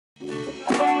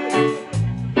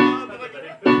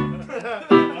One,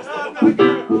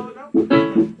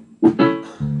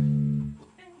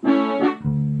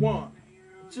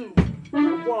 two,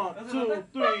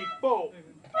 3, 4.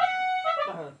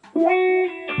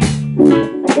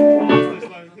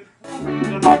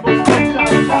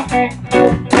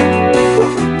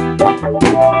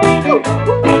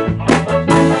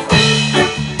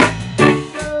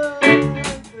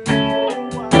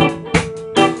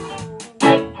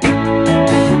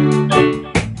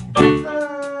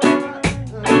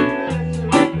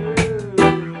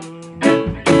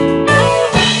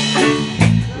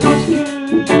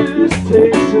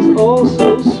 Taste is oh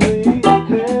so sweet,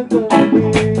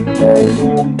 heavenly.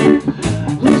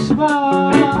 Her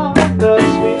smile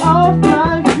knocks me off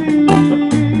my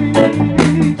feet.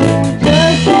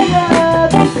 Just the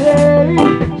other day,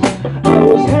 I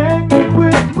was hanging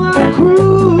with my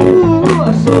crew. I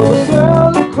saw a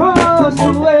girl across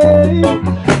the way,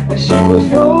 and she was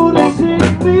noticing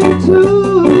me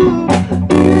too.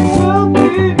 There's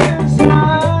something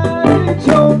inside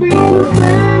told me to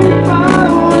make my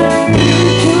way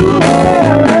to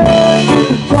her.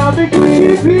 Tell me, could she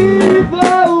be the one?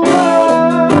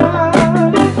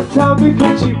 Tell me,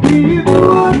 could she be the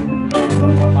one?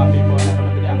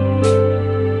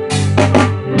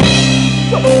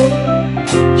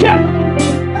 Yeah.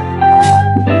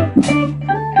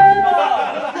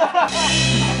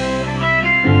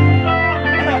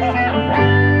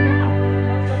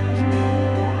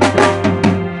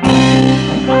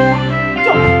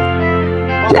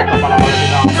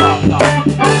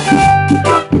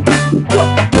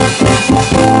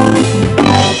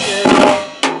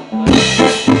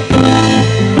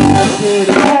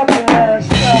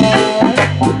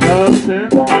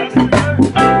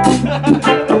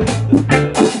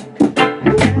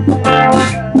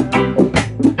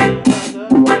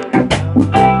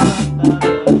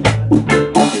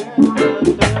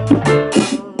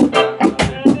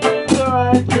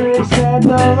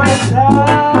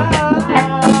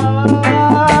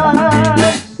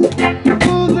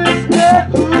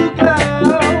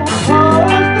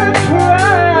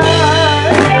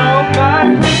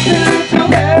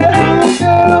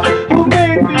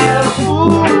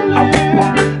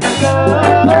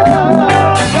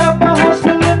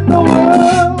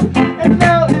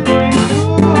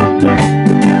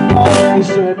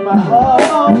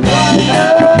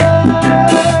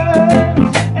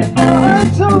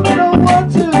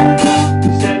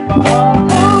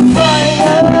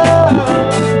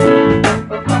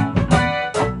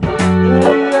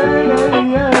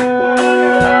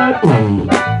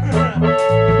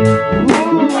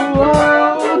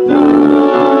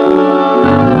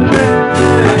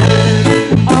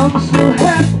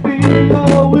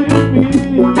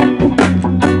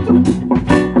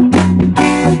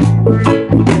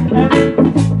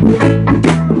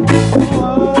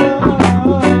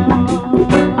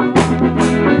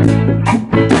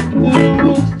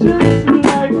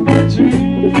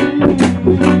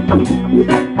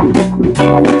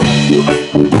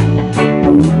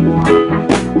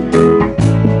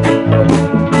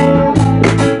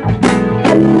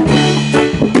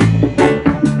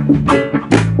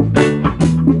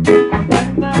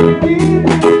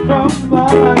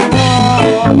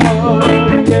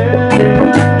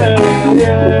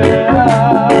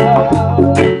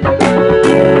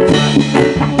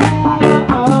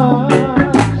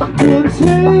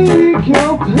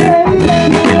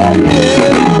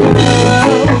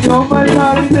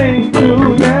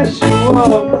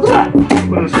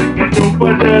 But I said, get your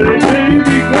butt out of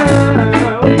baby girl.